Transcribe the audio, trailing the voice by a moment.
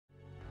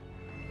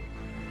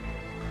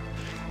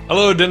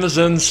Hello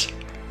denizens,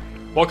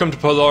 welcome to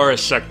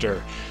Polaris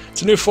Sector.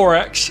 It's a new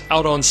 4X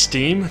out on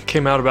Steam,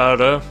 came out about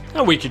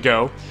a week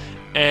ago,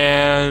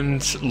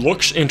 and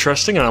looks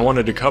interesting and I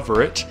wanted to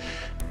cover it.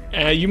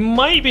 You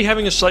might be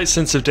having a slight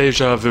sense of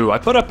deja vu. I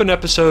put up an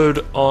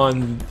episode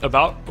on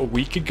about a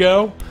week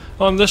ago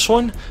on this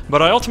one,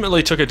 but I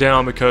ultimately took it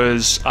down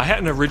because I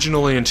hadn't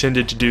originally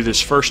intended to do this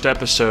first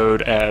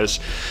episode as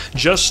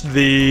just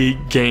the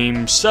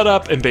game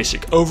setup and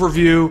basic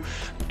overview,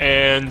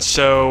 and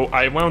so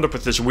I wound up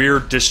with this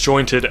weird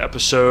disjointed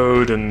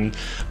episode, and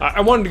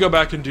I wanted to go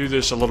back and do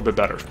this a little bit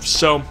better.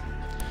 So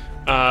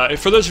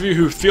for those of you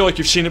who feel like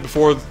you've seen it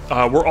before,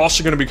 we're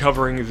also going to be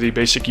covering the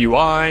basic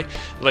UI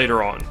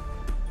later on.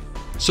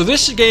 So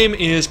this game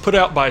is put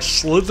out by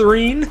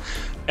Slitherine,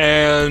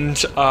 and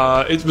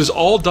it was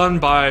all done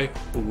by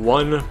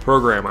one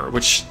programmer,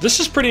 which this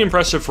is pretty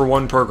impressive for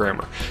one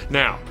programmer.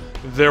 Now,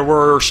 there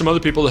were some other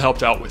people that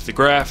helped out with the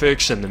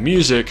graphics and the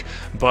music,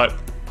 but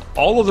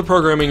all of the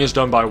programming is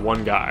done by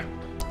one guy.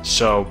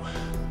 So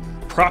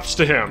props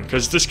to him,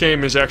 because this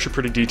game is actually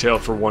pretty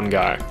detailed for one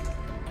guy.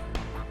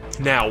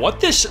 Now, what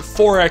this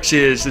 4X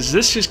is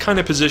this is kind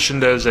of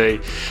positioned as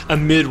a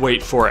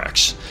mid-weight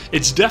 4X.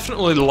 It's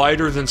definitely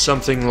lighter than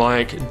something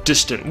like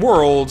Distant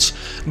Worlds,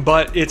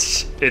 but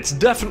it's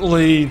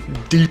definitely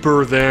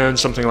deeper than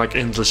something like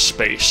Endless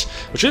Space,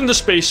 which Endless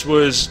Space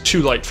was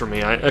too light for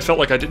me. I felt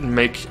like I didn't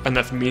make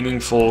enough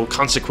meaningful,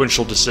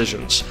 consequential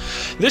decisions.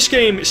 This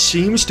game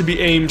seems to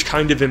be aimed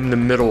kind of in the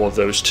middle of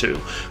those two,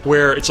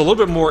 where it's a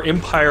little bit more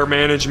empire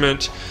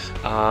management,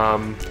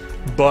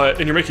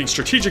 and you're making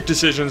strategic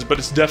decisions, but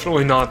it's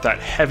definitely not that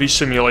heavy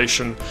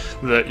simulation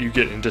that you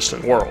get in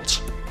Distant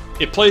Worlds.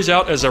 It plays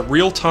out as a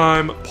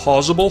real-time,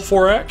 pausable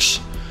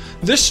 4X.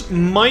 This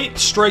might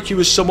strike you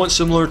as somewhat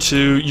similar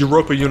to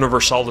Europa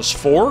Universalis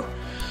 4,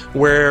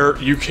 where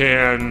you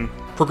can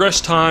progress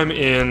time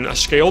in a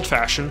scaled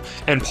fashion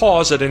and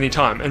pause at any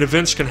time, and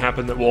events can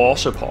happen that will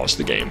also pause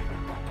the game.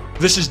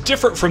 This is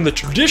different from the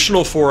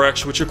traditional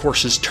 4X, which of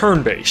course is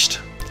turn-based.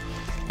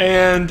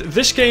 And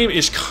this game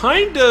is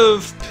kind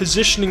of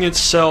positioning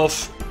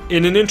itself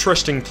in an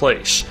interesting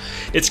place.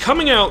 It's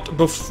coming out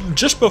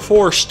just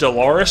before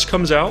Stellaris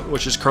comes out,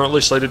 which is currently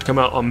slated to come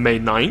out on May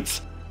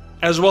 9th,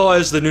 as well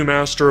as the new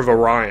Master of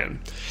Orion.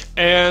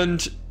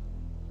 And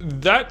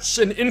that's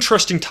an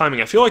interesting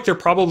timing. I feel like they're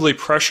probably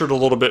pressured a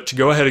little bit to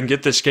go ahead and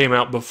get this game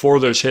out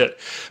before those hit,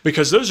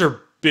 because those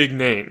are big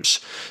names.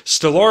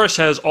 Stellaris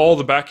has all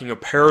the backing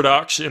of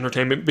Paradox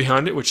Entertainment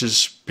behind it, which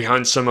is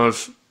behind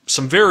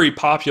some very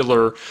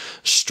popular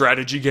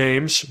strategy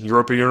games,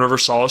 Europa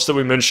Universalis that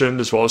we mentioned,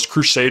 as well as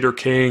Crusader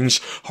Kings,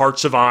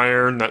 Hearts of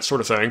Iron, that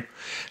sort of thing.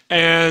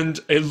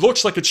 And it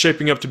looks like it's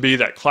shaping up to be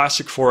that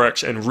classic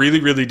 4X and really,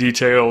 really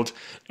detailed,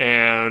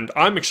 and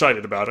I'm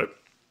excited about it.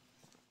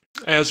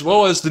 As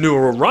well as the new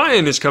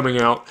Orion is coming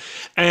out,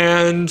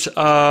 and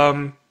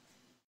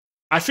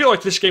I feel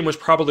like this game was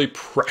probably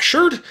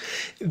pressured.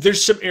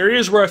 There's some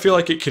areas where I feel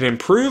like it can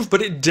improve,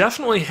 but it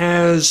definitely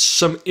has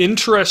some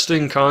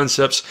interesting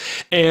concepts,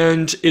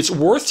 and it's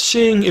worth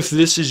seeing if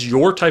this is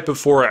your type of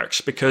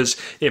 4X, because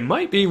it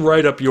might be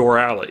right up your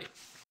alley.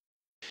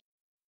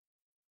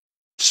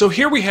 So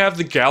here we have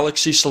the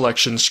Galaxy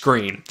selection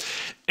screen,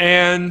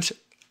 and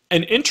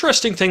an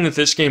interesting thing that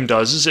this game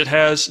does is it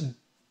has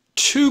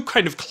two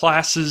kind of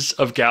classes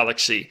of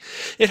galaxy.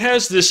 It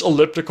has this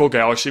elliptical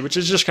galaxy, which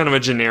is just kind of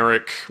a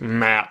generic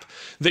map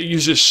that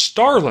uses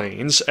star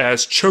lanes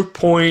as choke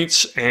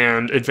points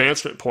and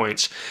advancement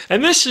points.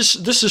 And this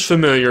is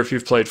familiar if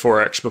you've played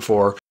 4X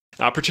before,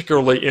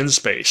 particularly in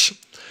space.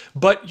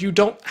 But you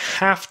don't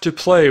have to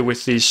play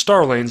with these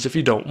star lanes if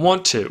you don't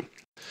want to.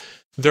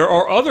 There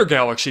are other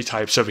galaxy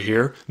types over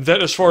here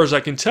that, as far as I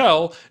can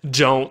tell,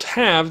 don't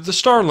have the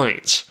star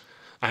lanes.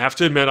 I have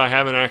to admit I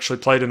haven't actually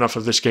played enough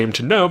of this game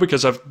to know,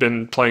 because I've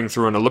been playing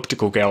through an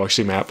elliptical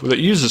galaxy map that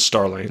uses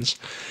star lanes.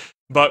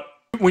 But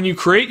when you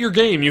create your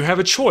game, you have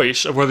a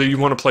choice of whether you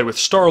want to play with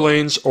star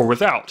lanes or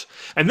without.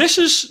 And this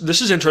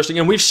is interesting,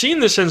 and we've seen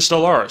this in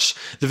Stellaris.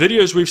 The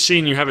videos we've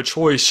seen, you have a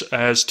choice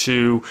as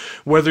to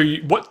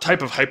what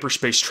type of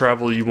hyperspace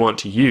travel you want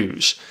to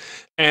use.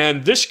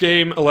 And this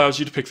game allows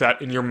you to pick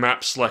that in your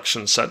map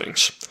selection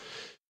settings.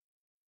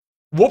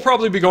 We'll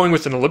probably be going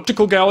with an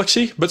elliptical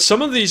galaxy, but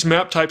some of these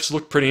map types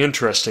look pretty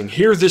interesting.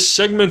 Here, this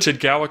segmented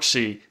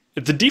galaxy,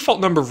 the default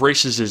number of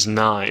races is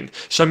 9,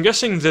 so I'm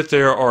guessing that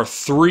there are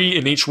 3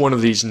 in each one of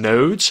these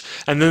nodes,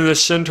 and then the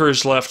center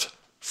is left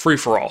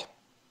free-for-all.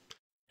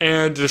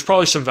 And there's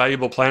probably some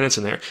valuable planets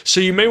in there. So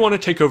you may want to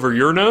take over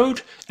your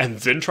node, and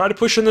then try to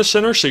push in the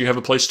center, so you have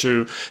a place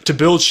to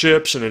build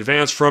ships and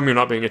advance from. You're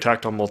not being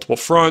attacked on multiple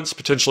fronts.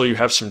 Potentially you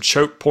have some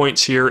choke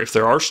points here if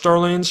there are star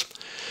lanes.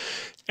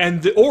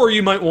 Or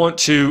you might want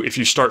to, if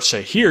you start,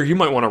 say, here, you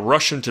might want to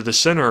rush into the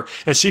center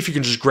and see if you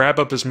can just grab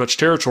up as much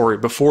territory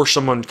before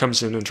someone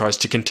comes in and tries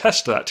to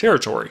contest that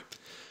territory.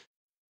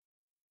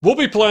 We'll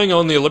be playing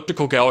on the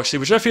elliptical galaxy,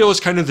 which I feel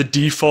is kind of the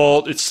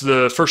default. It's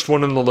the first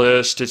one on the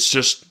list. It's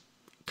just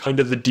kind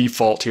of the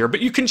default here,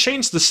 but you can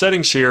change the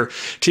settings here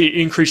to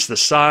increase the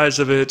size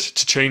of it,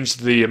 to change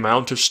the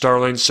amount of star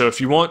lanes. So if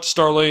you want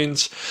star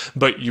lanes,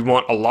 but you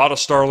want a lot of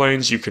star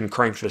lanes, you can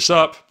crank this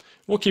up.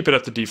 We'll keep it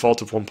at the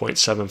default of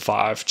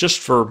 1.75, just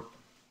for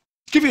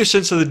give you a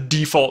sense of the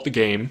default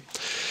game.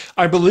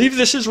 I believe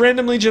this is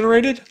randomly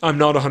generated. I'm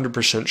not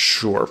 100%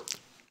 sure.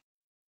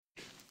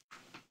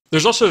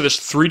 There's also this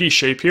 3D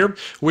shape here,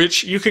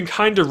 which you can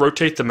kind of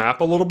rotate the map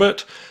a little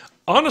bit.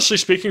 Honestly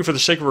speaking, for the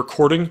sake of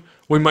recording,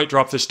 we might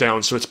drop this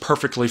down so it's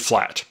perfectly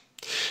flat.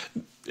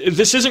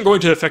 This isn't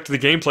going to affect the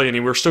gameplay any.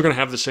 We're still going to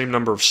have the same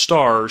number of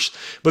stars,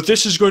 but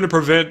this is going to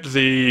prevent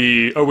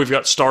the, oh, we've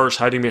got stars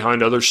hiding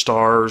behind other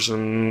stars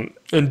and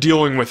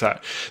dealing with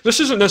that.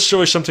 This isn't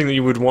necessarily something that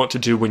you would want to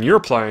do when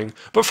you're playing,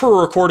 but for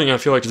a recording, I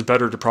feel like it's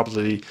better to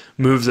probably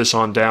move this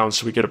on down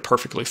so we get a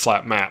perfectly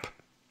flat map.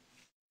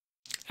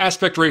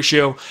 Aspect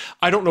ratio,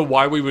 I don't know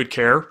why we would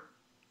care.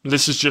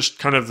 This is just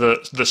kind of the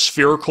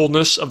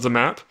sphericalness of the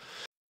map.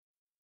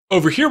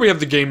 Over here we have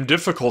the game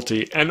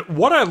difficulty, and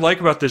what I like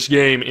about this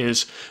game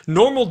is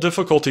normal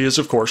difficulty is,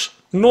 of course,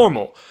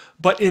 normal.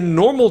 But in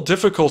normal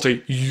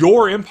difficulty,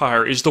 your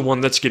empire is the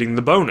one that's getting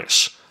the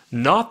bonus,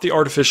 not the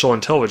artificial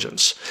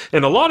intelligence.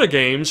 In a lot of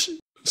games,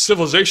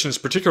 Civilization is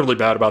particularly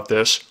bad about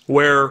this,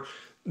 where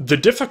the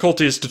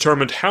difficulty is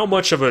determined how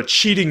much of a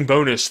cheating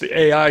bonus the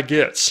AI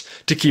gets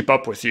to keep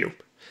up with you.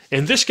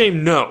 In this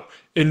game, no.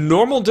 In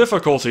normal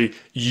difficulty,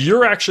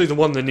 you're actually the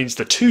one that needs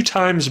the 2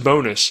 times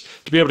bonus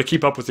to be able to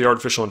keep up with the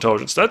artificial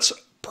intelligence. That's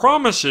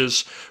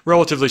promises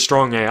relatively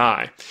strong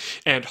AI.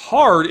 And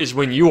hard is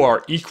when you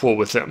are equal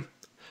with them.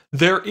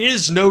 There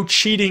is no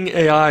cheating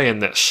AI in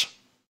this,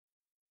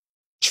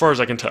 as far as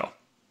I can tell.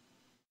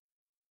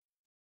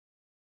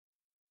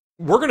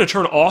 We're going to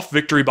turn off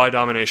victory by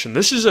domination.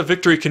 This is a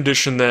victory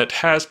condition that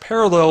has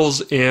parallels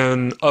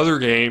in other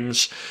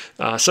games,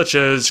 such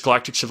as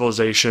Galactic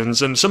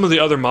Civilizations and some of the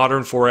other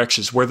modern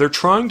 4Xs, where they're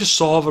trying to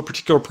solve a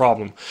particular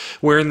problem,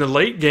 where in the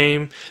late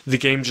game, the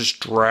game just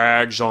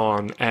drags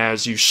on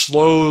as you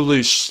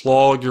slowly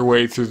slog your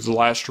way through the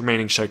last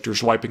remaining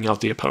sectors, wiping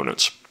out the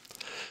opponents.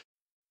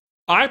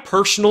 I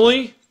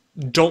personally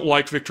don't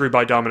like victory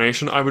by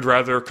domination. I would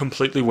rather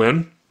completely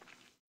win,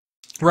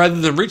 rather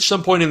than reach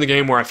some point in the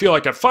game where I feel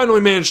like I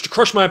finally managed to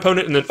crush my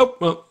opponent and then, oh,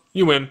 well,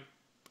 you win.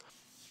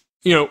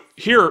 You know,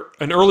 here,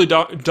 an early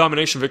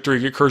domination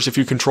victory occurs if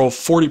you control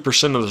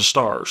 40% of the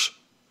stars.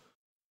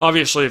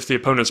 Obviously, if the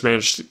opponent's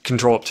managed to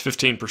control up to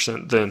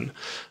 15%,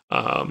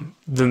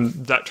 then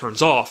that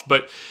turns off.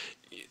 But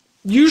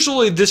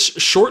usually this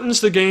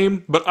shortens the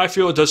game, but I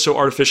feel it does so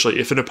artificially.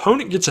 If an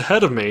opponent gets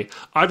ahead of me,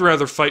 I'd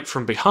rather fight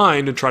from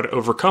behind and try to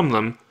overcome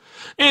them.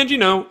 And, you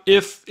know,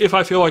 if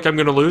I feel like I'm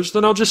going to lose,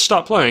 then I'll just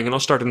stop playing and I'll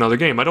start another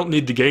game. I don't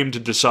need the game to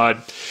decide,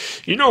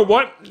 you know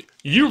what,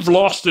 you've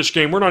lost this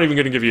game, we're not even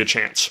going to give you a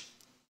chance.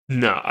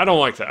 No, I don't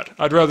like that.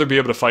 I'd rather be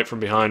able to fight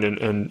from behind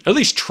and at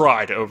least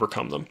try to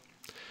overcome them.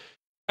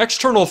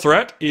 External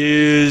threat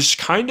is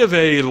kind of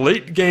a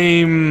late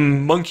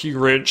game monkey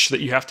wrench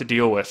that you have to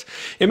deal with.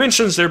 It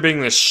mentions there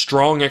being this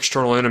strong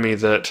external enemy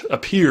that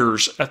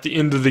appears at the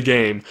end of the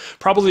game,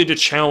 probably to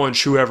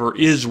challenge whoever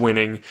is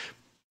winning,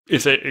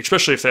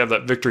 especially if they have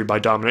that victory by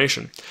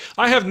domination.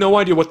 I have no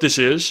idea what this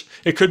is.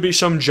 It could be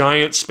some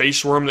giant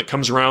space worm that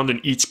comes around and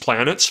eats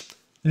planets.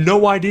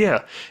 No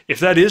idea.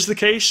 If that is the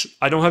case,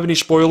 I don't have any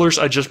spoilers,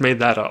 I just made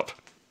that up.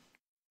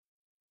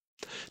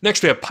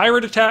 Next we have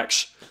pirate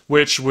attacks,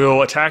 which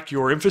will attack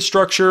your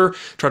infrastructure,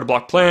 try to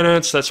block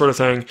planets, that sort of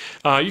thing.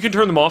 You can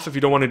turn them off if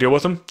you don't want to deal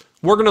with them.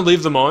 We're going to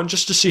leave them on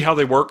just to see how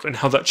they work and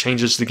how that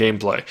changes the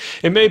gameplay.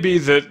 It may be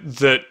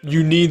that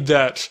you need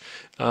that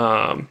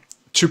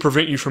to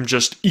prevent you from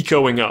just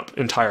ecoing up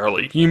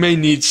entirely. You may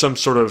need some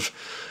sort of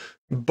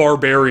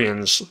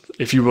barbarians,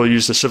 if you will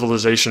use the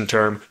civilization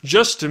term,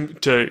 just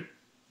to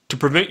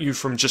prevent you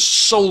from just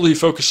solely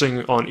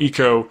focusing on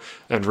eco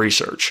and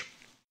research.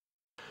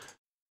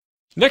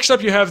 Next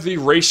up you have the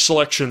race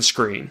selection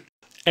screen.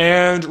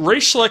 And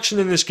race selection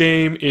in this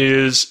game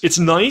it's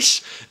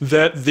nice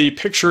that the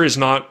picture is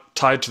not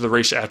tied to the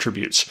race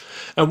attributes.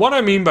 And what I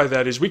mean by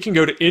that is we can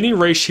go to any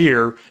race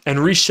here and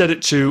reset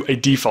it to a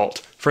default.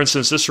 For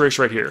instance, this race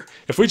right here.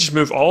 If we just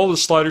move all the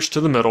sliders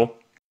to the middle,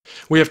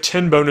 we have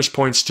 10 bonus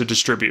points to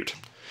distribute.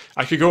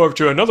 I could go over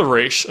to another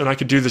race and I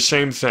could do the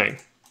same thing.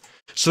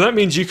 So that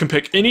means you can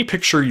pick any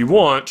picture you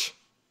want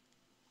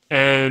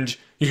and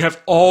you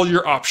have all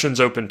your options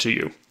open to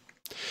you.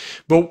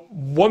 But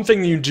one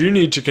thing you do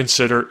need to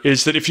consider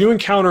is that if you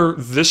encounter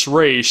this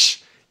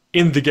race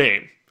in the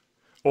game,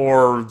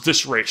 or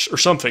this race, or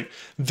something,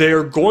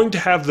 they're going to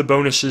have the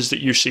bonuses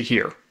that you see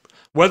here.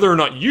 Whether or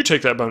not you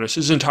take that bonus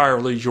is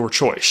entirely your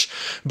choice.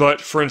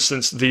 But for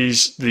instance,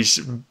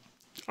 these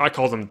I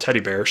call them teddy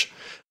bears,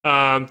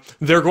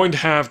 they're going to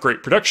have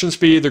great production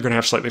speed, they're going to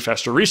have slightly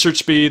faster research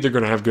speed, they're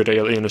going to have good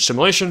alien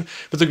assimilation,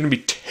 but they're going to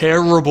be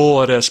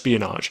terrible at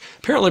espionage.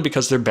 Apparently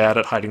because they're bad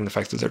at hiding the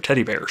fact that they're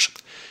teddy bears.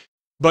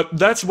 But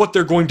that's what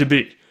they're going to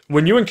be.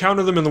 When you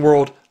encounter them in the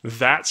world,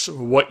 that's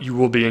what you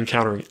will be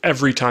encountering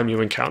every time you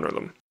encounter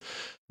them.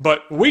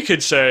 But we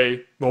could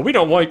say, well, we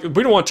don't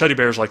want teddy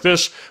bears like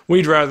this.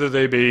 We'd rather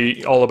they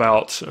be all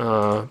about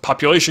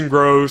population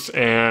growth,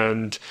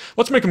 and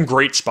let's make them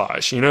great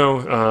spies.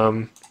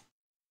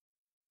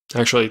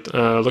 Actually,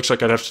 looks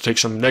like I'd have to take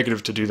some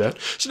negative to do that.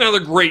 So now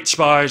they're great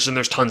spies, and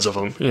there's tons of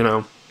them.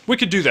 We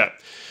could do that.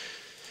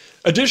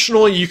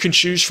 Additionally, you can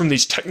choose from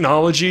these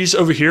technologies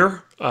over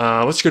here.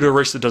 Let's go to a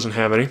race that doesn't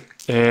have any,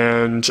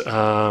 and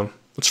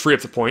let's free up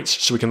the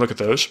points so we can look at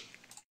those.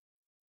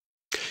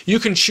 You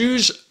can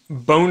choose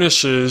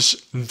bonus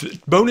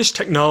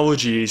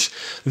technologies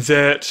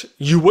that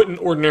you wouldn't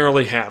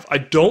ordinarily have. I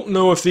don't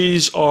know if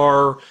these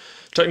are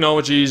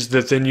technologies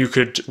that then you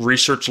could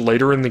research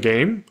later in the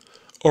game,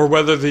 or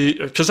whether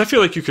because I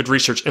feel like you could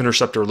research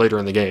Interceptor later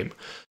in the game,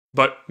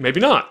 but maybe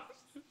not.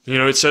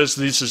 It says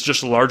this is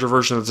just a larger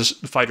version of this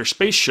fighter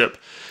spaceship,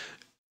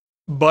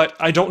 but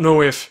I don't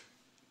know if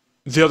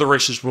the other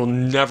races will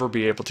never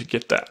be able to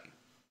get that.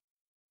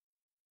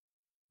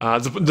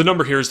 The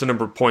number here is the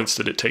number of points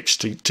that it takes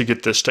to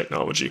get this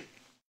technology.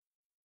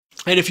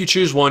 And if you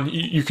choose one,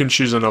 you can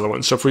choose another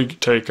one. So if we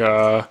take,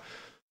 for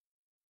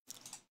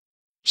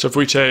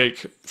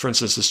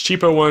instance, this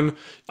cheapo one,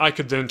 I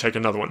could then take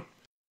another one.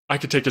 I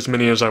could take as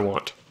many as I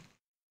want.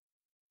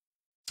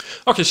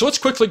 Okay, so let's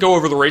quickly go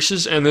over the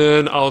races, and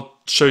then I'll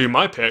show you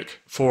my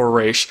pick for a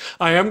race.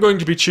 I am going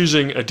to be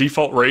choosing a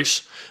default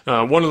race,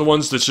 one of the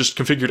ones that's just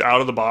configured out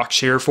of the box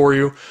here for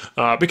you,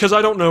 because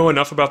I don't know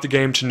enough about the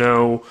game to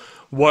know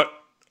what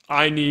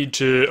I need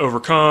to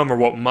overcome or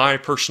what my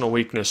personal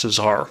weaknesses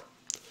are.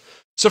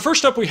 So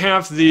first up we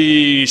have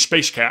the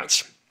Space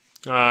Cats.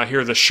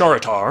 Here, the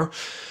Sharatar.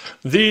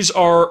 These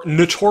are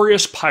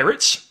notorious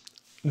pirates.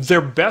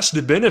 Their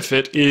best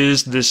benefit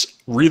is this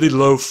really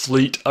low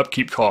fleet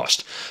upkeep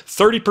cost.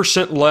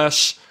 30%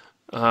 less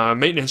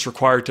maintenance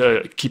required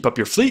to keep up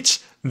your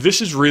fleets.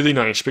 This is really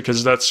nice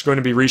because that's going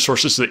to be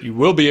resources that you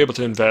will be able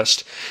to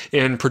invest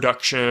in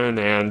production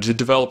and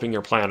developing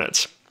your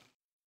planets.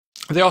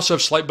 They also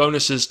have slight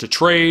bonuses to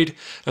trade,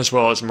 as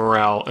well as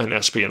morale and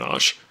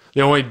espionage.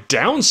 The only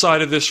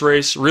downside of this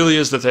race really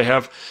is that they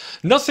have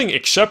nothing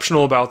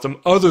exceptional about them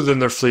other than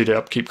their fleet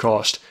upkeep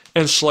cost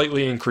and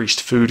slightly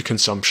increased food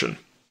consumption.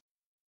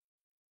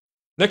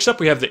 Next up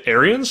we have the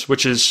Aryans,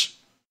 which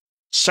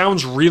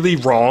sounds really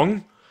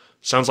wrong.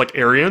 Sounds like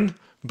Aryan,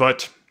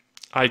 but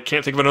I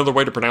can't think of another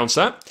way to pronounce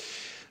that.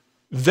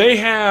 They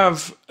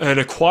have an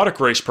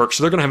aquatic race perk,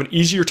 so they're going to have an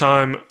easier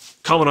time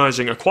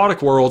colonizing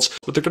aquatic worlds,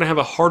 but they're going to have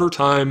a harder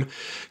time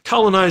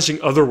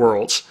colonizing other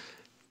worlds.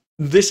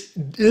 This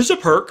is a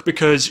perk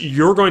because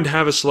you're going to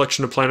have a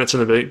selection of planets in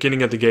the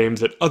beginning of the game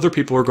that other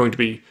people are going to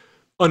be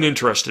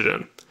uninterested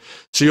in.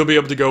 So you'll be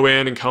able to go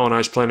in and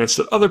colonize planets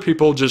that other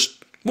people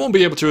just won't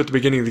be able to at the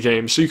beginning of the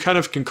game. So you kind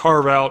of can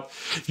carve out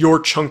your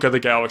chunk of the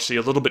galaxy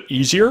a little bit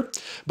easier.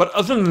 But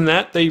other than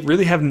that, they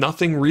really have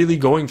nothing really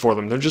going for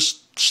them. They're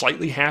just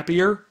slightly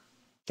happier.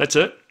 That's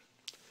it.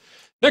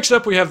 Next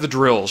up, we have the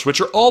Drills, which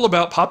are all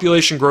about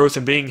population growth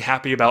and being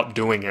happy about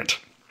doing it.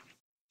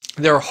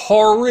 They're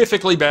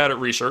horrifically bad at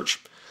research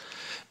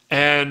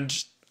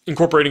and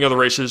incorporating other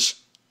races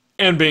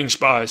and being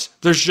spies.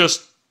 There's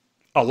just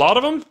a lot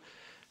of them.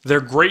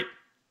 They're great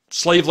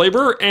slave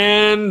labor,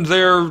 and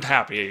they're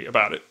happy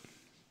about it.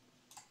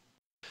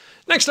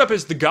 Next up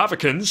is the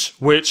Govicans,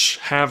 which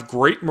have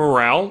great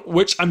morale,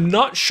 which I'm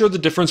not sure the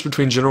difference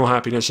between general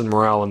happiness and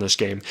morale in this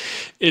game.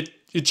 It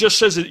just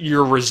says that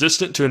you're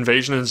resistant to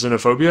invasion and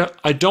xenophobia.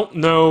 I don't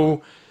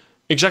know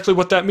exactly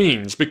what that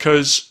means,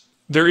 because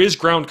there is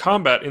ground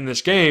combat in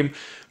this game,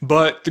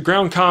 but the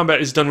ground combat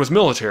is done with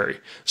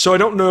military. So I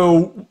don't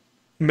know.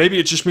 Maybe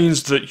it just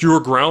means that your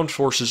ground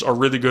forces are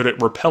really good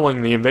at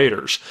repelling the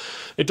invaders.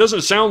 It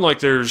doesn't sound like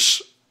there's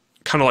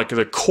kind of like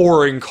the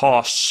coring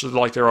costs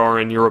like there are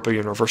in Europa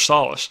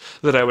Universalis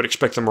that I would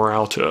expect the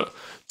morale to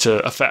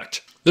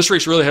affect. This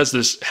race really has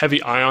this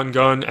heavy ion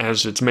gun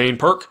as its main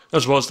perk,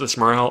 as well as this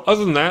morale.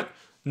 Other than that,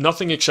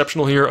 nothing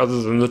exceptional here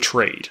other than the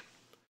trade.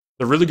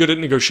 They're really good at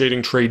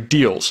negotiating trade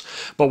deals.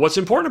 But what's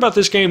important about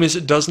this game is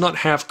it does not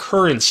have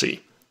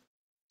currency.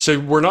 So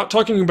we're not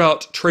talking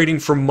about trading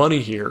for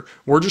money here.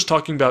 We're just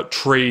talking about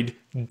trade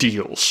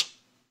deals.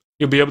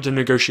 You'll be able to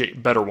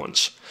negotiate better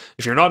ones.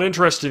 If you're not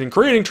interested in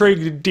creating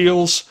trade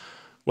deals,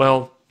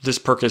 well, this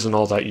perk isn't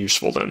all that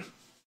useful then.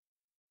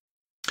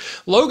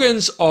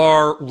 Logans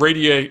are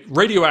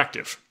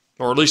radioactive,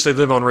 or at least they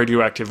live on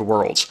radioactive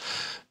worlds.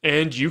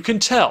 And you can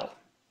tell.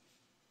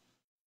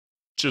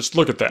 Just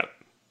look at that.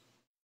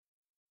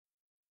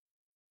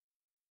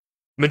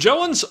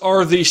 Magellans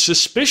are the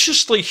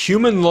suspiciously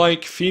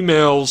human-like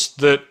females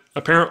that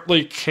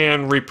apparently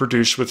can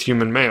reproduce with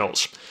human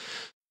males.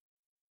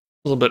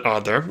 A little bit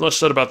odd there. Less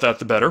said about that,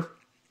 the better.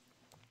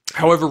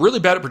 However, really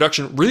bad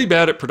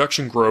at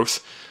production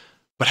growth,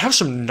 but have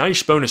some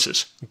nice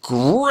bonuses.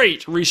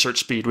 Great research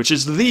speed, which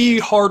is the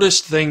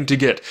hardest thing to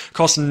get.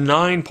 Costs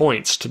 9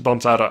 points to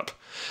bump that up.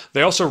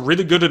 They're also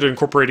really good at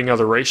incorporating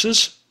other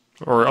races,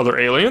 or other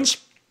aliens.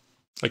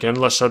 Again,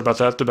 less said about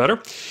that, the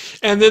better.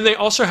 And then they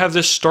also have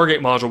this Stargate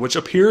module, which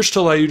appears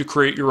to allow you to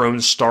create your own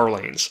star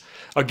lanes.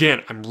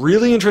 Again, I'm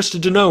really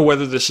interested to know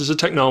whether this is a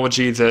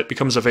technology that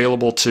becomes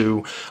available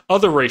to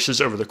other races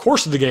over the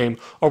course of the game,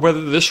 or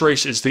whether this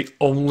race is the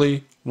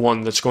only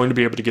one that's going to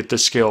be able to get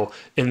this skill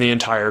in the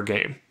entire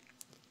game.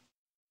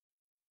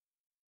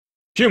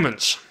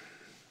 Humans.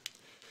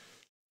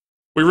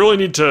 We really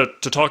need to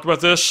talk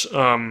about this.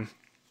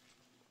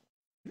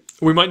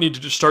 We might need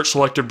to start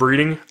selective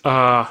breeding.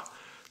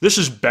 This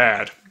is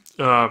bad.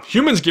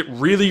 Humans get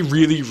really,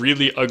 really,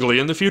 really ugly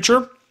in the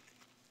future.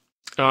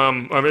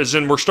 As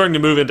in, we're starting to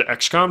move into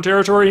XCOM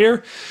territory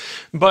here.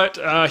 But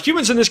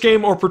humans in this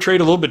game are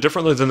portrayed a little bit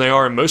differently than they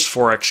are in most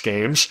 4X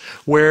games,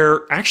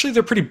 where actually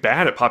they're pretty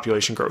bad at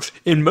population growth.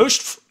 In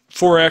most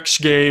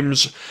 4X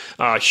games,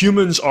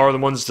 humans are the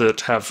ones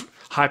that have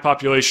high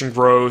population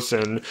growth,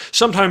 and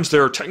sometimes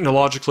they're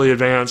technologically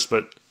advanced,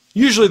 but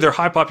usually they're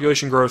high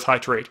population growth, high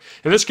trade.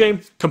 In this game,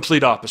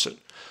 complete opposite.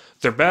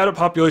 They're bad at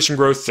population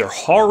growth, they're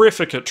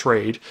horrific at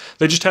trade,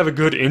 they just have a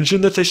good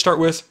engine that they start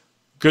with,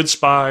 good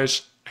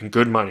spies, and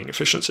good mining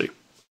efficiency.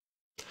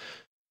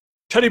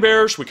 Teddy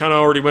bears, we kind of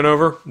already went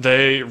over.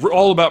 They're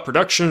all about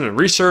production and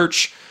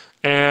research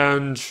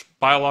and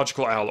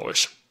biological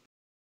alloys.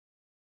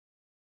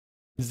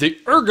 The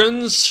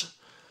Ergons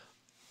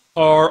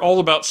are all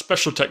about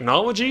special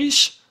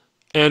technologies,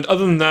 and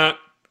other than that,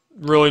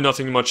 really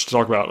nothing much to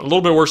talk about. A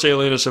little bit worse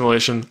alien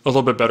assimilation, a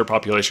little bit better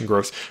population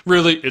growth.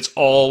 Really, it's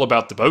all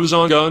about the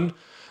boson gun,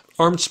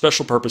 armed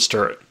special purpose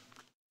turret.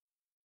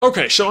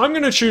 Okay, so I'm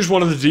going to choose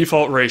one of the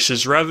default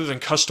races rather than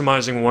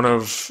customizing one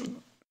of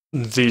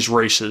these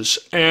races.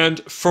 And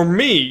for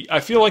me, I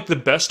feel like the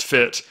best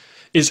fit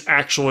is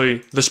actually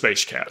the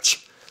Space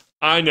Cats.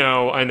 I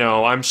know,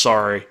 I'm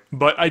sorry,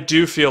 but I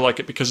do feel like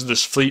it because of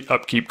this fleet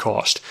upkeep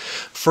cost.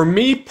 For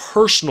me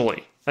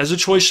personally, as a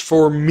choice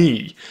for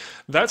me,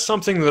 that's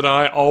something that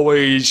I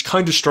always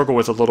kind of struggle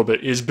with a little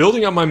bit, is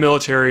building up my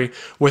military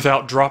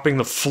without dropping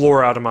the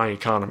floor out of my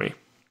economy.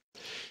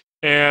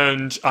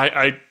 And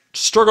I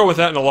struggle with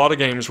that in a lot of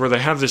games where they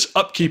have this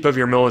upkeep of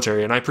your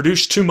military, and I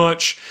produce too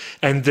much,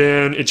 and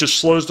then it just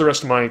slows the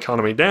rest of my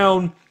economy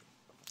down,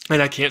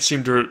 and I can't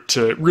seem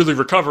to really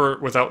recover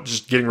without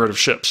just getting rid of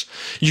ships.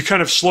 You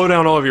kind of slow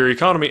down all of your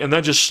economy, and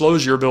that just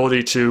slows your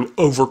ability to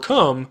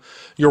overcome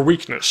your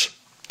weakness.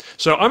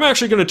 So I'm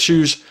actually going to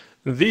choose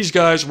these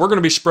guys. We're going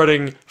to be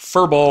spreading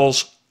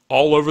furballs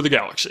all over the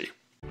galaxy.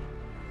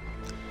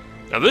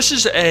 Now this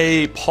is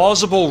a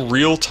pausable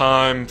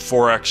real-time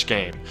 4X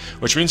game,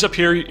 which means up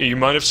here you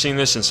might have seen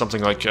this in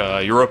something like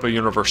Europa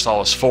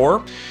Universalis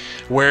 4,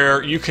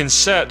 where you can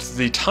set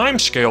the time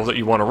scale that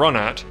you want to run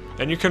at,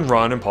 and you can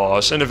run and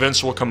pause, and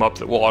events will come up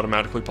that will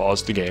automatically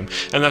pause the game,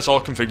 and that's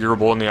all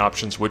configurable in the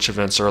options, which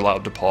events are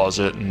allowed to pause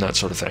it, and that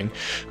sort of thing.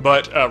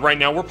 But right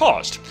now we're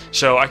paused,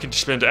 so I can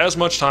spend as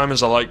much time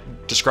as I like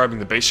describing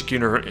the basic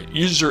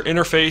user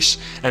interface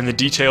and the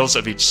details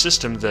of each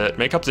system that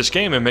make up this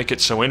game and make it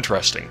so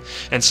interesting,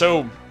 and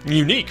so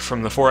unique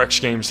from the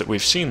 4X games that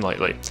we've seen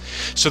lately.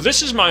 So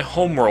this is my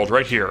homeworld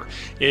right here.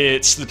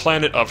 It's the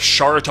planet of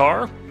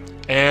Sharatar,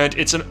 and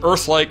it's an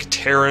Earth-like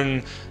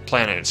Terran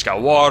planet. It's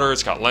got water,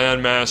 it's got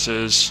land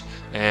masses,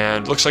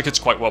 and looks like it's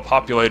quite well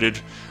populated.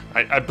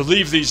 I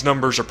believe these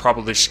numbers are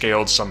probably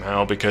scaled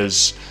somehow,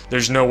 because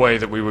there's no way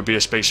that we would be a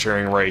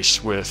spacefaring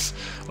race with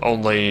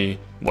only,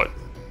 what,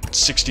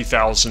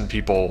 60,000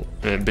 people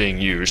being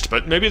used.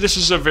 But maybe this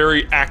is a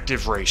very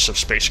active race of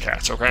space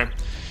cats, okay?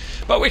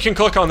 But we can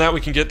click on that, we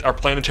can get our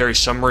planetary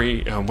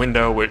summary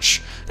window,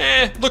 which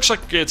looks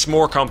like it's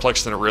more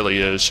complex than it really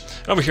is.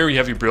 Over here you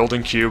have your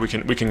building queue. We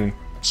can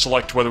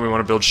select whether we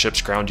want to build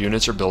ships, ground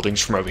units, or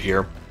buildings from over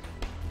here.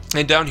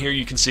 And down here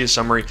you can see a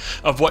summary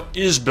of what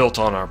is built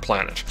on our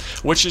planet,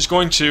 which is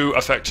going to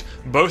affect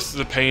both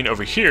the pane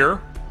over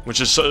here,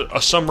 which is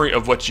a summary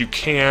of what you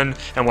can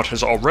and what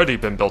has already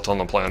been built on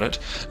the planet,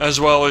 as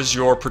well as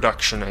your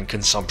production and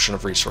consumption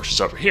of resources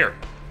over here.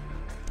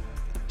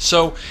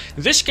 So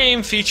this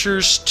game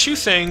features two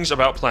things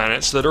about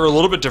planets that are a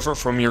little bit different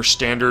from your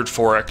standard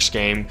 4X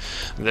game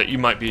that you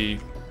might be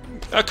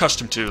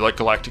accustomed to, like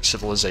galactic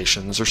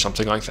civilizations or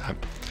something like that.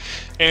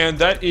 And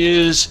that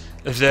is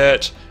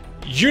that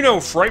you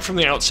know right from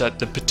the outset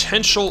the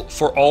potential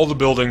for all the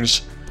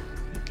buildings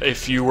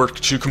if you were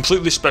to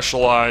completely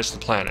specialize the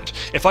planet.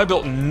 If I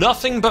built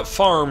nothing but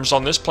farms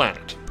on this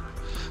planet,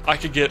 I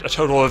could get a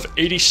total of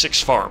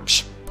 86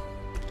 farms.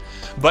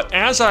 But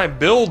as I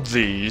build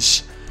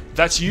these,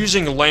 that's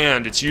using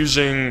land, it's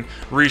using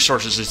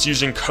resources, it's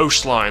using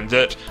coastline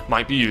that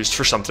might be used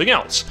for something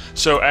else.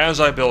 So as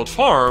I build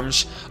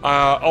farms,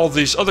 all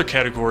these other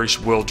categories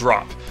will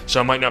drop. So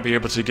I might not be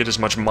able to get as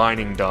much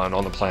mining done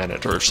on the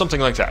planet or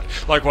something like that.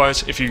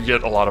 Likewise, if you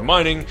get a lot of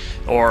mining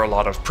or a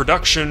lot of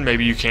production,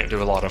 maybe you can't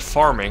do a lot of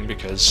farming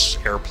because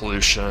air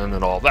pollution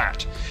and all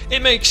that.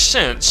 It makes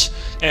sense,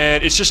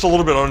 and it's just a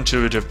little bit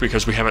unintuitive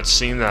because we haven't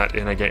seen that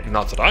in a game,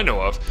 not that I know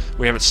of,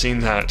 we haven't seen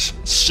that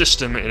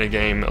system in a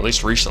game, at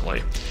least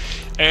recently.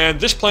 And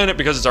this planet,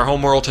 because it's our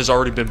homeworld, has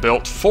already been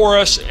built for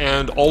us,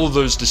 and all of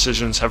those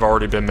decisions have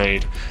already been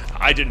made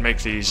I didn't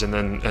make these and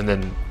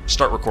then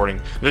start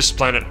recording. This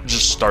planet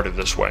just started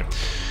this way.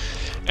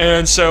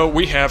 And so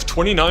we have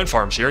 29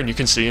 farms here, and you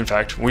can see, in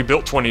fact, we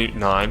built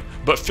 29,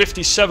 but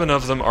 57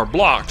 of them are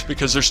blocked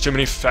because there's too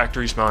many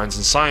factories, mines,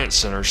 and science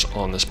centers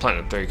on this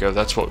planet. There you go,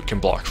 that's what can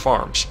block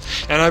farms.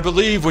 And I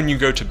believe when you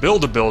go to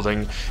build a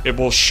building, it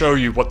will show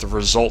you what the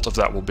result of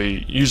that will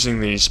be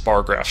using these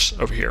bar graphs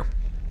over here.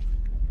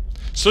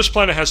 So this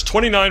planet has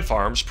 29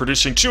 farms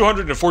producing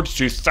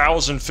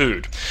 242,000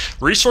 food.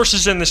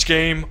 Resources in this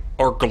game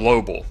are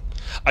global.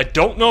 I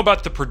don't know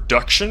about the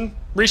production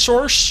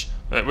resource,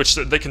 which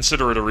they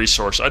consider it a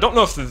resource. I don't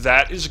know if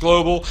that is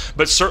global,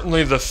 but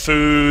certainly the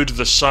food,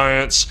 the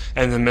science,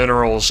 and the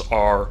minerals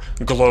are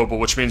global,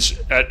 which means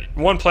at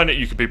one planet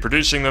you could be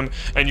producing them,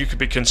 and you could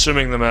be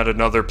consuming them at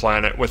another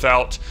planet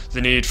without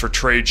the need for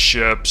trade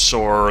ships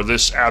or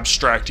this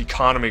abstract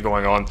economy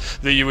going on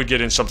that you would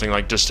get in something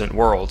like Distant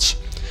Worlds.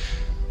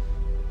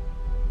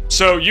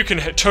 So you can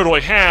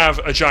totally have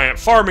a giant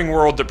farming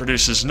world that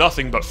produces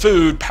nothing but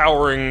food,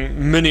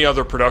 powering many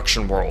other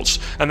production worlds.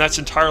 And that's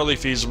entirely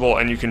feasible,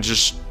 and you can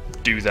just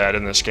do that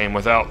in this game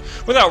without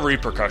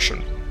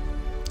repercussion.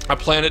 A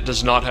planet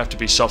does not have to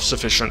be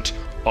self-sufficient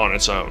on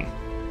its own.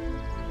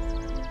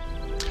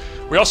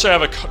 We also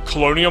have a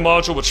colonial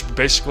module, which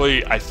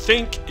basically, I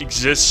think,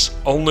 exists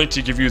only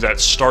to give you that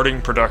starting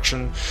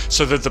production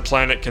so that the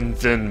planet can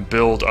then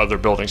build other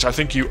buildings. I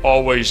think you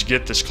always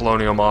get this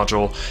colonial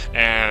module,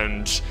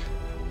 and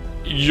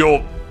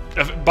you'll,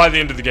 by the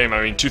end of the game,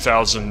 I mean,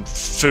 2,000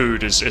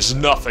 food is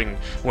nothing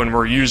when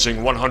we're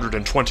using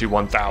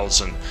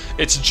 121,000.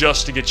 It's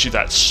just to get you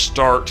that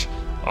start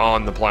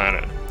on the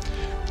planet.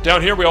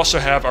 Down here we also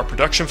have our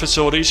production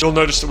facilities. You'll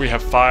notice that we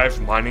have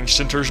 5 mining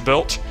centers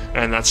built,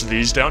 and that's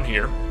these down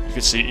here. You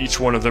can see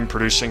each one of them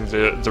producing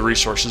the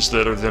resources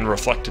that are then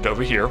reflected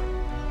over here.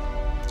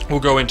 We'll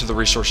go into the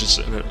resources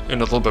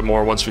in a little bit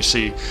more once we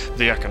see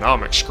the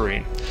economic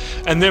screen.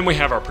 And then we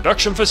have our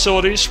production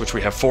facilities, which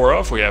we have 4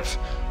 of. We have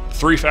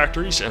 3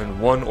 factories and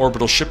 1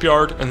 orbital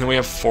shipyard, and then we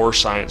have 4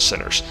 science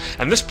centers.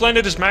 And this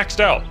planet is maxed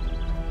out.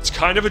 It's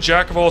kind of a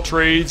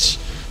jack-of-all-trades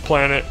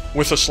planet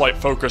with a slight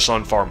focus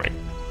on farming.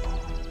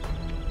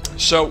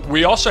 So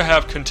we also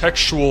have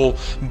contextual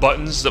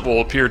buttons that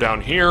will appear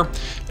down here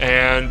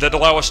and that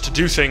allow us to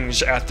do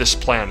things at this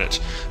planet.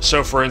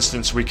 So for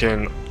instance, we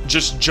can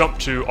just jump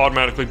to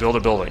automatically build a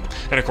building.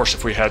 And of course,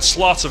 if we had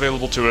slots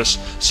available to us,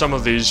 some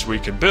of these we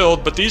could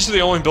build, but these are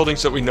the only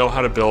buildings that we know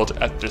how to build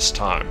at this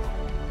time.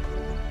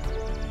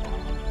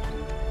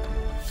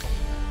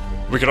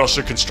 We could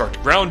also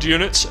construct ground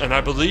units, and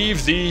I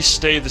believe these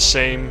stay the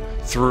same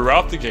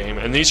throughout the game,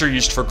 and these are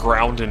used for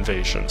ground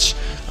invasions,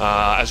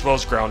 as well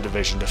as ground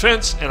invasion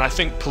defense, and I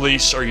think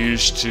police are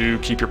used to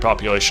keep your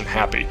population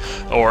happy,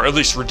 or at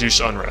least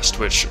reduce unrest,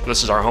 which,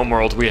 this is our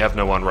homeworld, we have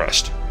no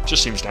unrest.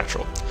 Just seems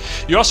natural.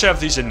 You also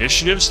have these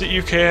initiatives that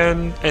you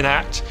can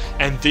enact,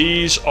 and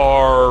these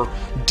are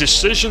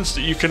decisions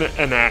that you can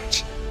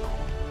enact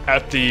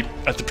at the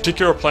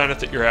particular planet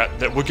that you're at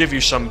that will give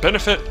you some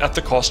benefit at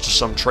the cost of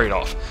some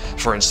trade-off.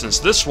 For instance,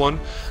 this one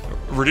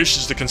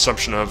reduces the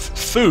consumption of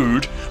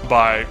food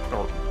by,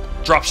 or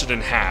drops it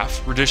in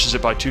half, reduces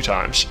it by 2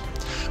 times,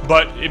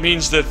 but it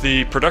means that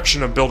the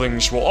production of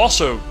buildings will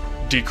also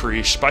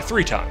decrease by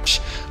 3 times.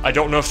 I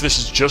don't know if this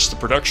is just the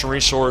production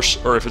resource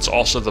or if it's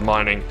also the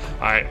mining.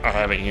 I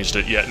haven't used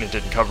it yet and it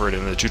didn't cover it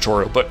in the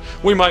tutorial, but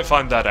we might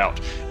find that out.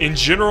 In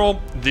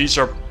general, these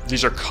are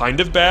kind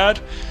of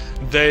bad.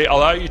 They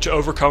allow you to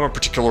overcome a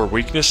particular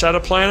weakness at a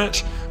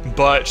planet,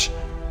 but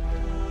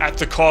at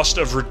the cost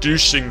of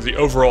reducing the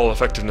overall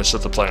effectiveness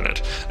of the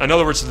planet. In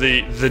other words,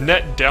 the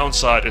net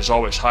downside is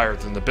always higher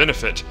than the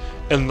benefit,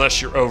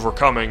 unless you're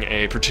overcoming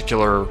a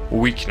particular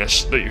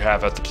weakness that you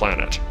have at the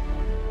planet.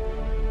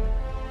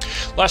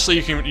 Lastly,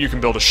 you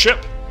can build a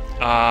ship.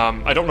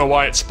 I don't know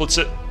why it splits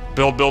it.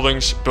 Build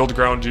buildings, build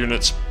ground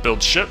units,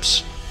 build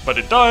ships, but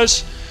it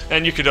does.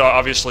 And you could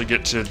obviously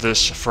get to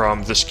this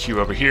from this queue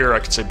over here. I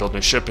could say build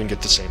new ship and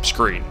get the same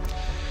screen.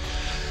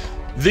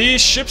 These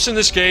ships in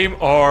this game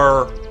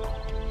are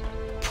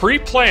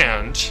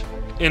pre-planned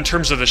in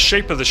terms of the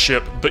shape of the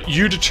ship, but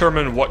you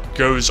determine what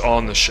goes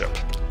on the ship.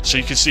 So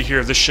you can see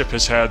here this ship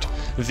has had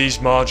these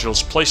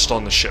modules placed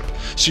on the ship.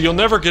 So you'll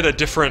never get a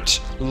different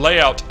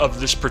layout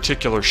of this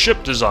particular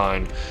ship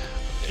design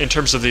in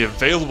terms of the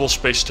available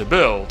space to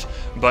build,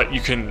 but you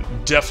can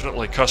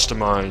definitely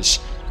customize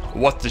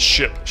what the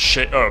ship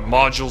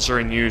modules are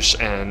in use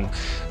and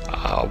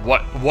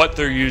what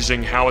they're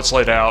using, how it's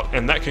laid out,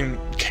 and that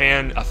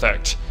can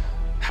affect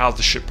how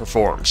the ship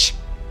performs.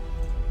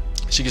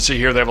 So you can see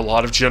here they have a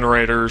lot of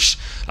generators,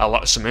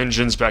 some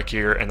engines back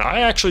here, and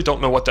I actually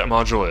don't know what that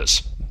module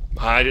is.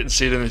 I didn't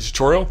see it in the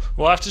tutorial.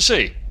 We'll have to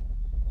see.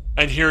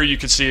 And here you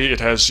can see it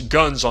has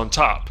guns on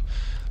top.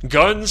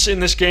 Guns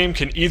in this game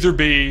can either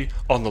be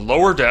on the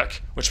lower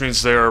deck, which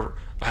means they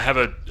have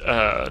a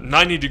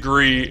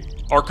 90-degree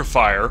arc of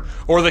fire,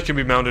 or they can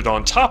be mounted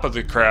on top of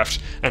the craft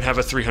and have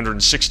a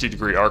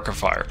 360-degree arc of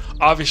fire.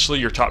 Obviously,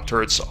 your top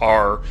turrets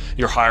are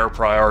your higher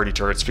priority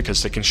turrets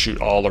because they can shoot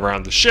all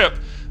around the ship,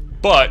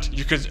 But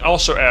you could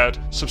also add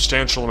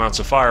substantial amounts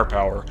of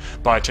firepower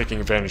by taking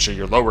advantage of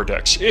your lower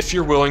decks, if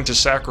you're willing to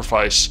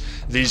sacrifice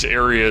these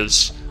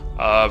areas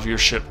of your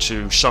ship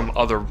to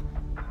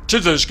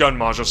those gun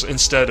modules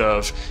instead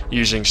of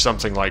using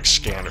something like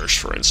scanners,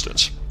 for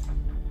instance.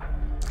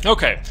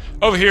 Okay,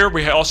 over here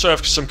we also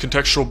have some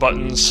contextual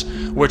buttons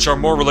which are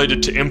more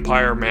related to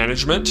empire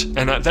management,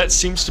 and that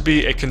seems to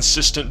be a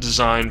consistent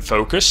design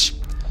focus.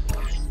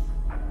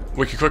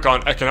 We can click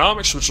on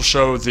economics, which will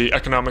show the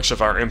economics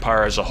of our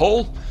empire as a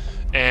whole,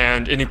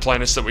 and any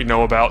planets that we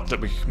know about that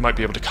we might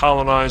be able to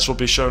colonize will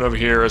be shown over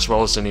here, as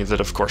well as any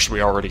that, of course,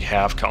 we already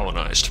have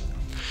colonized.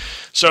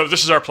 So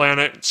this is our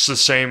planet. It's the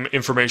same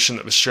information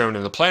that was shown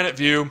in the planet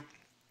view.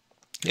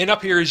 And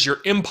up here is your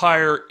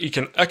empire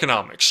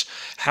economics.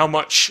 How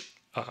much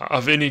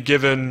of any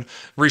given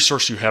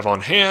resource you have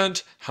on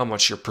hand, how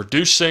much you're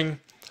producing,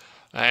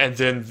 and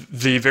then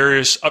the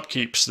various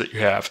upkeeps that you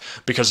have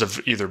because of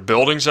either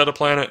buildings at a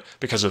planet,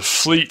 because of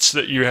fleets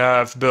that you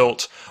have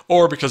built,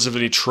 or because of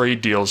any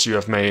trade deals you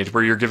have made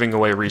where you're giving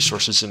away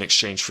resources in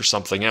exchange for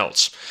something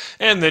else.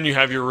 And then you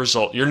have your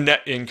result, your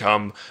net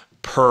income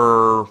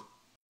per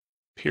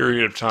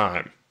period of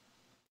time.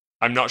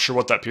 I'm not sure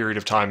what that period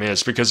of time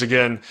is because,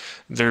 again,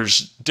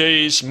 there's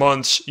days,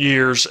 months,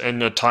 years,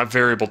 and a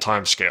variable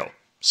time scale.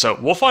 So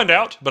we'll find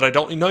out, but I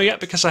don't know yet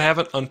because I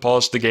haven't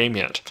unpaused the game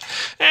yet.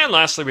 And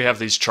lastly, we have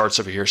these charts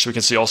over here so we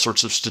can see all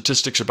sorts of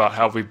statistics about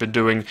how we've been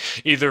doing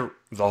either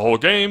the whole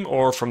game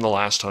or from the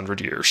last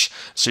 100 years.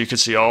 So you can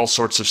see all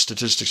sorts of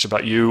statistics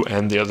about you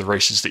and the other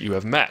races that you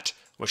have met,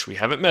 which we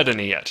haven't met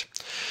any yet.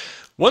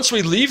 Once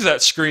we leave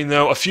that screen,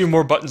 though, a few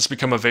more buttons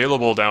become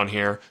available down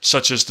here,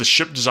 such as the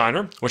ship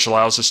designer, which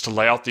allows us to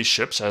lay out these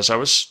ships as I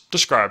was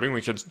describing.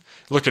 We could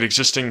look at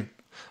existing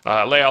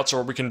layouts,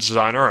 or we can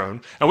design our own.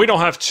 And we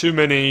don't have too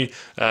many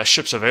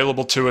ships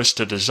available to us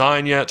to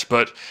design yet,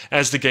 but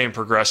as the game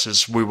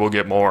progresses, we will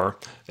get more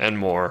and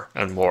more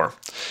and more.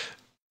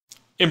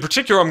 In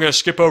particular, I'm going to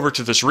skip over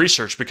to this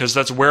research because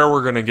that's where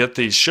we're going to get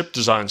these ship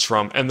designs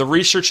from. And the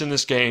research in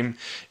this game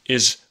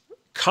is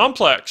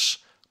complex,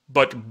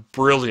 but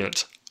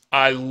brilliant.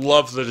 I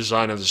love the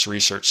design of this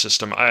research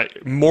system.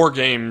 More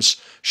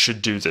games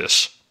should do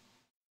this.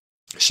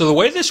 So the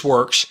way this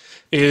works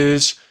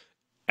is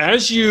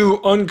as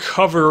you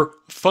uncover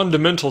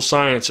fundamental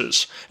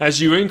sciences, as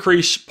you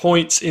increase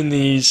points in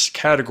these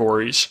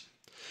categories,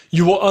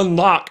 you will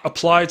unlock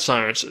applied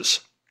sciences.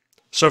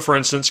 So for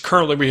instance,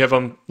 currently we have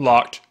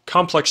unlocked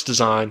complex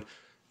design,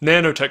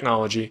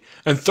 nanotechnology,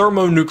 and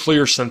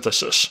thermonuclear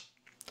synthesis.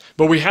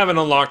 But we haven't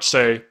unlocked,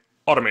 say,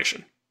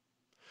 automation.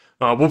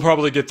 We'll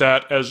probably get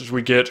that as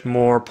we get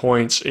more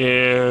points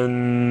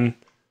in...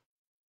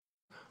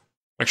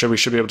 Actually, we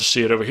should be able to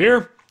see it over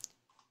here.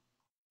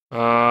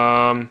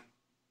 Oh,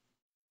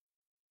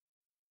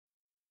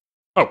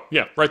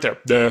 yeah, right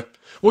there.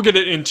 We'll get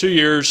it in 2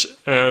 years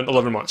and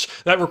 11 months.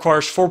 That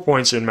requires 4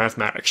 points in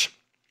mathematics.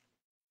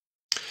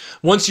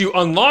 Once you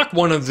unlock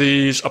one of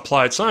these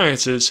applied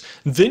sciences,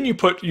 then you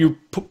put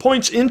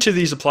points into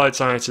these applied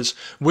sciences,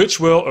 which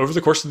will, over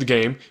the course of the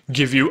game,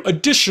 give you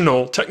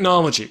additional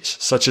technologies,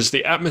 such as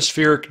the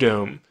atmospheric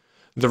dome,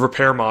 the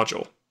repair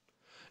module.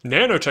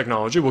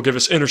 Nanotechnology will give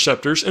us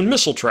interceptors and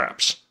missile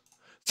traps.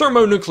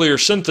 Thermonuclear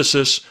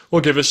synthesis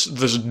will give us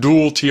this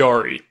dual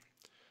TRE.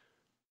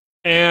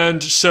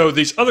 And so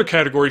these other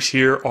categories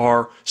here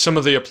are some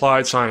of the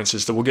applied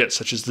sciences that we'll get,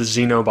 such as the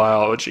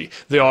xenobiology,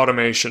 the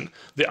automation,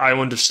 the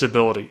island of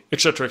stability,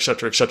 etc.,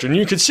 etc., etc. And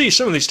you can see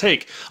some of these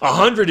take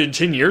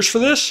 110 years for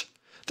this.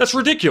 That's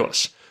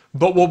ridiculous.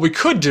 But what we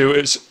could do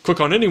is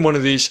click on any one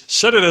of these,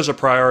 set it as a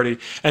priority,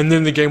 and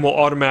then the game will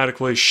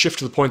automatically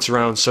shift the points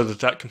around so that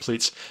that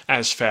completes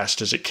as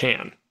fast as it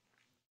can.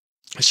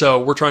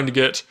 So we're trying to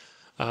get...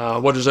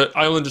 what is it?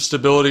 Island of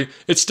Stability.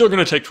 It's still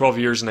going to take 12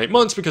 years and 8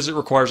 months because it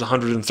requires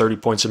 130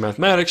 points in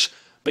mathematics,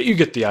 but you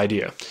get the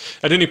idea.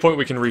 At any point,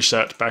 we can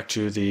reset back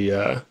to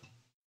the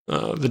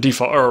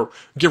default, or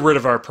get rid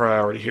of our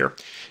priority here.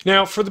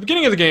 Now, for the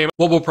beginning of the game,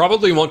 what we'll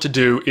probably want to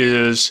do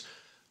is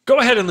go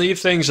ahead and leave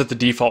things at the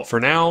default for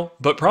now,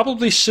 but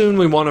probably soon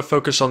we want to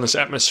focus on this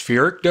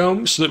atmospheric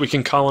dome so that we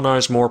can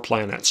colonize more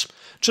planets.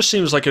 Just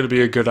seems like it would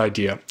be a good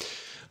idea.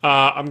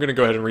 I'm going to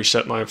go ahead and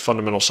reset my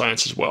fundamental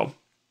science as well.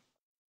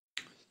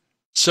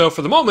 So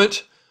for the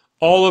moment,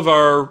 all of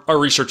our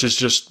research is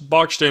just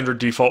bog standard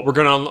default. We're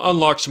going to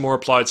unlock some more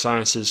applied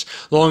sciences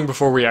long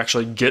before we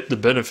actually get the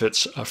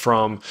benefits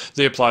from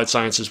the applied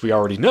sciences we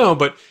already know.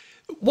 But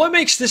what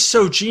makes this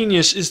so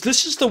genius is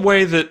this is the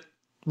way that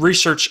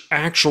research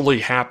actually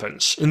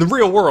happens in the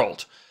real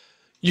world.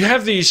 You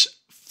have these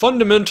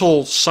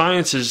fundamental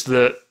sciences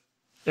that,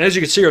 as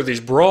you can see, are these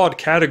broad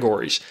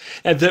categories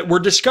and that we're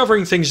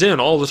discovering things in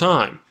all the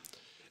time.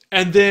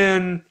 And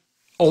then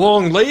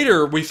along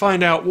later, we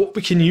find out what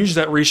we can use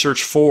that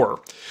research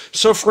for.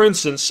 So, for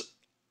instance,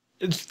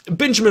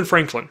 Benjamin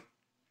Franklin,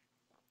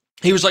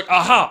 he was like,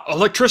 aha,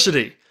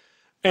 electricity.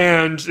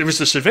 And there was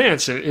this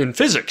advance in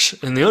physics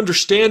and the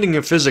understanding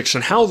of physics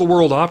and how the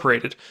world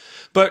operated.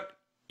 But,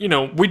 you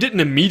know, we didn't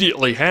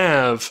immediately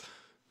have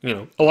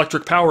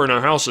electric power in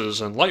our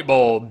houses and light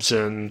bulbs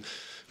and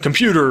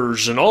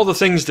computers and all the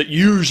things that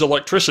use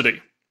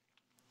electricity.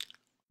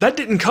 That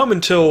didn't come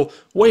until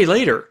way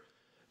later.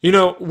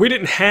 We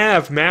didn't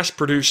have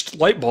mass-produced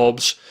light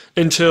bulbs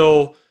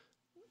until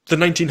the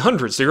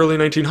 1900s, the early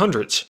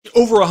 1900s,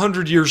 over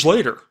 100 years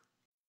later.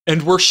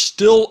 And we're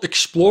still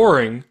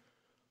exploring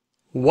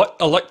what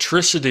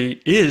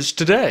electricity is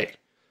today.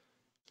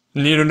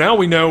 Now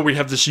we know we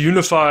have this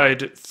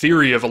unified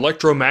theory of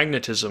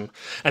electromagnetism,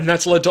 and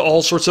that's led to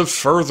all sorts of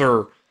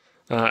further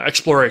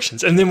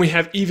explorations. And then we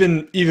have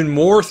even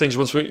more things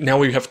now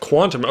we have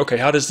quantum. Okay,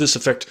 how does this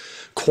affect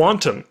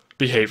quantum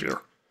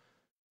behavior?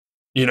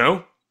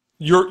 The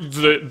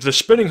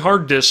spinning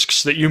hard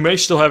disks that you may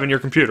still have in your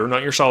computer,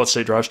 not your solid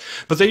state drives,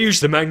 but they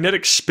use the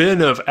magnetic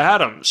spin of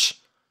atoms.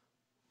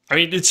 I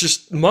mean, it's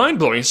just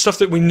mind-blowing. It's stuff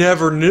that we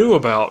never knew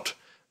about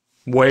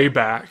way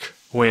back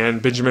when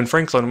Benjamin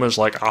Franklin was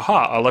like,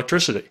 aha,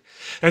 electricity.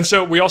 And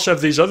so we also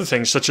have these other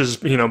things such as,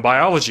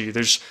 biology.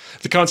 There's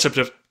the concept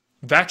of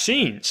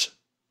vaccines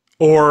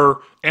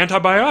or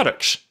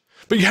antibiotics.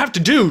 But you have to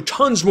do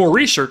tons more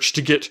research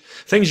to get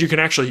things you can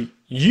actually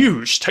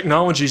use,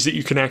 technologies that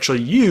you can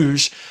actually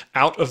use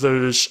out of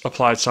those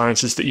applied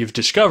sciences that you've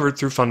discovered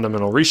through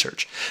fundamental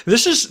research.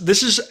 This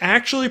is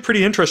actually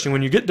pretty interesting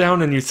when you get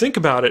down and you think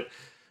about it,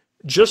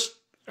 just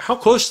how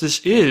close this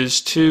is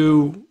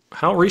to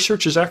how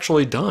research is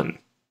actually done.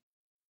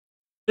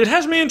 It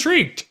has me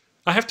intrigued,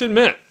 I have to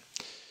admit.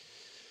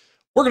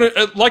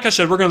 Like I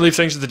said, we're gonna leave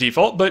things at the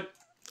default, but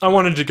I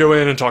wanted to go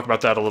in and talk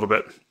about that a little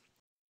bit.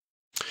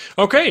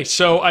 Okay,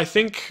 so I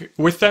think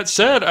with that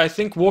said, I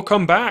think we'll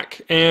come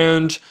back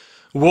and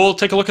we'll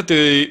take a look at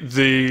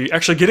the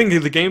actually getting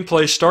the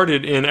gameplay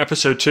started in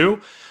episode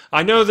 2.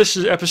 I know this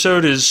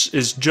episode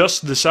is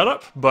just the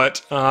setup,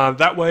 but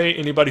that way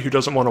anybody who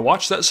doesn't want to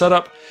watch that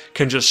setup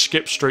can just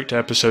skip straight to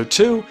episode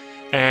 2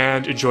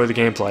 and enjoy the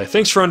gameplay.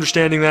 Thanks for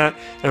understanding that,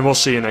 and we'll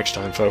see you next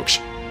time, folks.